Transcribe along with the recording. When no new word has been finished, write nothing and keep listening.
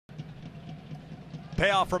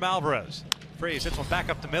payoff from Alvarez. Freese hits one back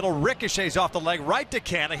up the middle, ricochets off the leg right to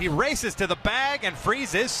Canna. He races to the bag, and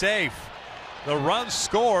Freese is safe. The run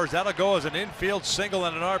scores. That'll go as an infield single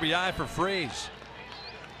and an RBI for Freese.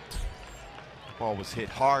 The ball was hit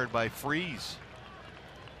hard by Freese.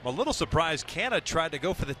 I'm a little surprised Canna tried to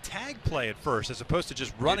go for the tag play at first as opposed to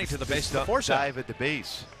just running to the base of the force dive at the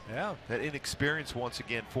base. Yeah. That inexperience once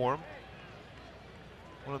again for him.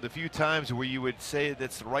 One of the few times where you would say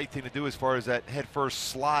that's the right thing to do as far as that head first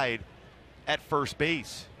slide at first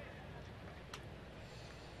base.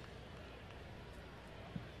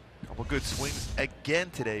 Couple good swings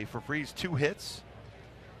again today for Freese. 2 hits.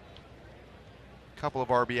 Couple of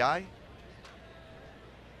RBI.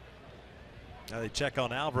 Now they check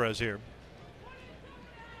on Alvarez here.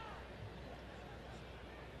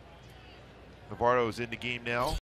 Navarro's in the game now.